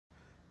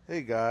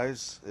Hey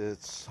guys,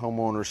 it's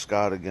homeowner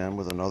Scott again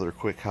with another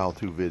quick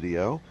how-to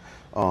video.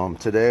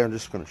 Today I'm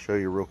just going to show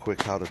you real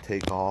quick how to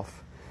take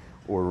off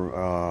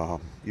your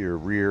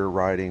rear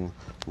riding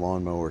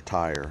lawnmower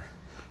tire.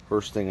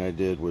 First thing I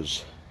did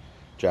was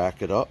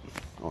jack it up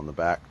on the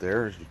back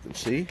there, as you can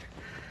see.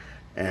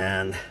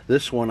 And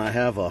this one I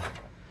have a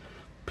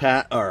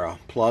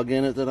plug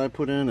in it that I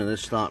put in, and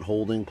it's not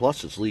holding,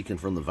 plus it's leaking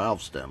from the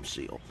valve stem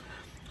seal.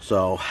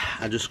 So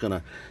I'm just going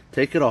to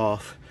take it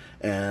off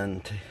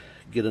and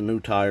get a new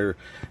tire,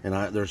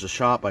 and there's a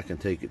shop I can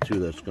take it to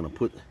that's going to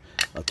put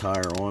a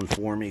tire on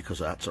for me, because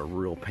that's a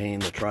real pain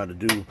to try to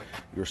do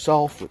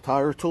yourself with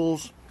tire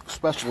tools,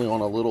 especially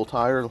on a little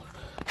tire,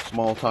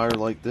 small tire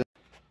like this.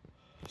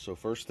 So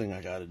first thing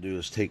I got to do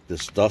is take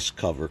this dust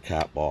cover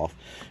cap off,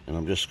 and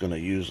I'm just going to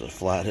use a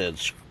flathead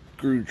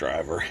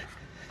screwdriver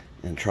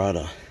and try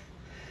to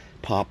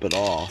pop it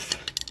off.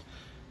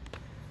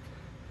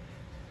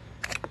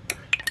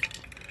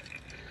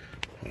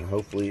 And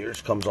hopefully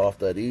yours comes off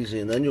that easy.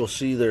 And then you'll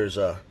see there's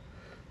a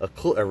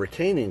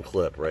retaining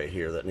clip right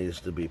here that needs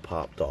to be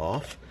popped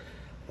off.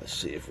 Let's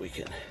see if we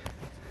can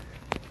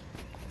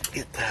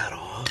get that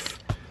off.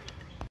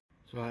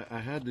 So I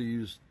had to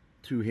use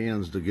two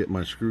hands to get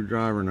my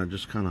screwdriver, and I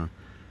just kind of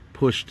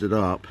pushed it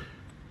up.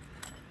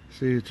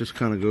 See, it just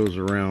kind of goes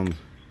around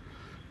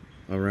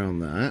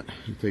that.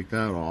 You take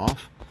that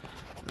off,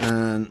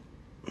 and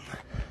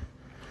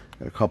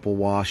a couple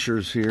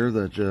washers here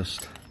that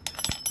just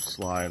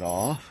slide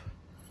off.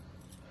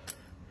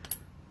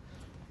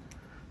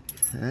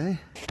 Okay,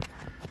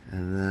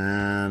 and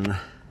then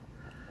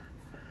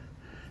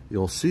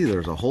you'll see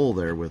there's a hole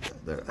there with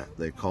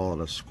they call it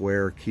a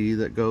square key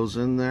that goes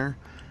in there.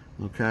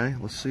 Okay,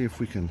 let's see if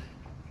we can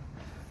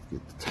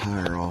get the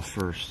tire off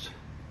first.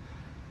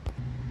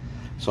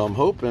 So I'm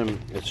hoping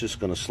it's just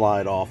going to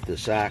slide off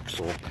this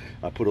axle.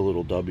 I put a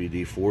little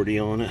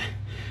WD-40 on it,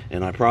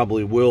 and I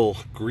probably will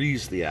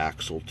grease the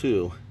axle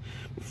too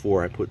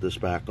before I put this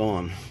back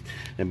on.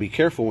 And be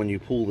careful when you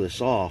pull this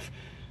off,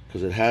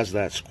 because it has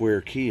that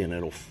square key and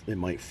it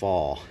might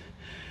fall.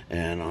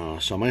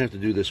 And so I might have to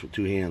do this with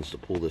two hands to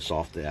pull this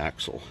off the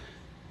axle.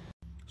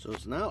 So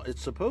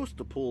it's supposed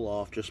to pull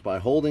off just by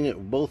holding it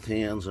with both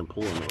hands and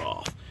pulling it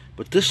off.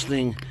 But this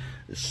thing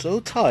is so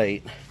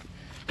tight,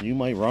 you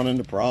might run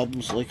into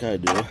problems like I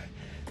do.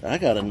 I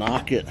gotta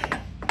knock it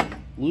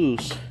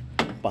loose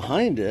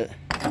behind it.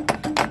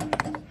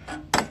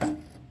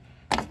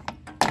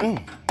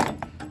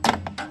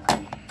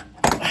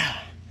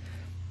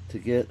 To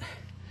get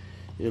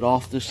it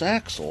off this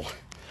axle.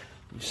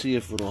 You see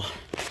if it'll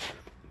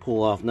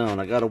pull off now.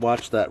 And I gotta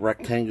watch that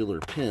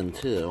rectangular pin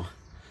too.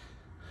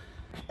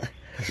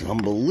 It's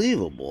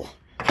unbelievable.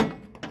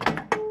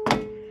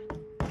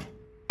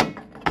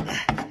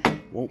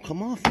 Won't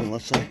come off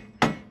unless I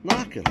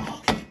knock it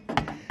off.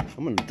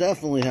 I'm gonna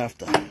definitely have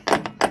to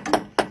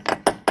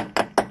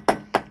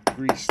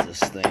grease this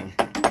thing.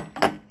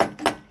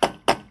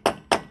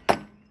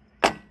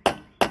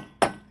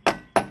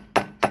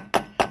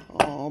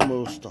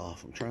 Almost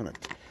off. I'm trying to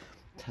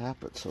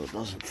tap it so it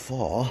doesn't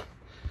fall.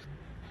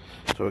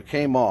 So it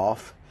came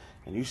off,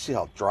 and you see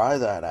how dry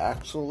that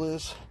axle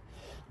is?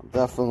 I'm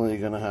definitely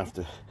gonna have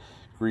to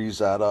grease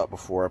that up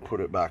before I put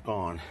it back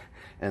on.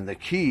 And the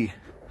key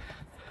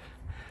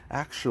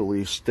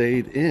actually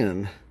stayed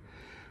in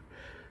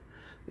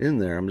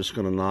there. I'm just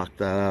gonna knock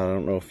that out. I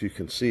don't know if you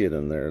can see it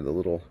in there, the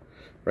little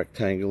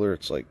rectangular,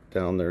 it's like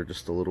down there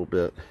just a little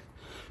bit.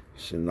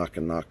 See, I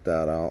can knock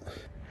that out.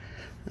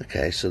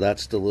 Okay, so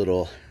that's the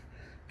little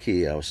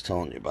key I was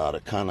telling you about.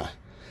 It kind of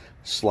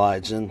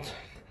slides in,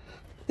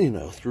 you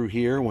know, through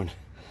here. When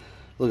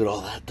look at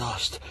all that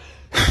dust.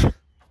 It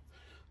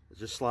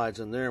just slides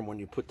in there, and when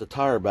you put the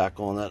tire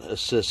back on, that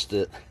assists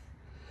it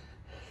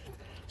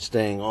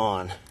staying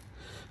on.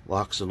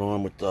 Locks it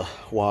on with the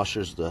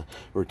washers, the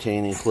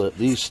retaining clip.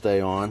 These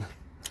stay on,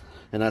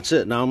 and that's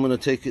it. Now I'm going to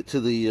take it to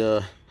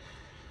the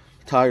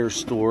tire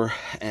store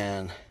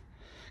and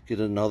get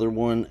another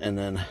one, and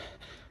then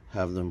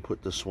have them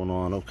put this one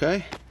on.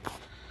 Okay,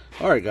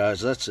 all right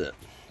guys, that's it.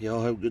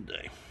 Y'all have a good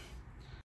day.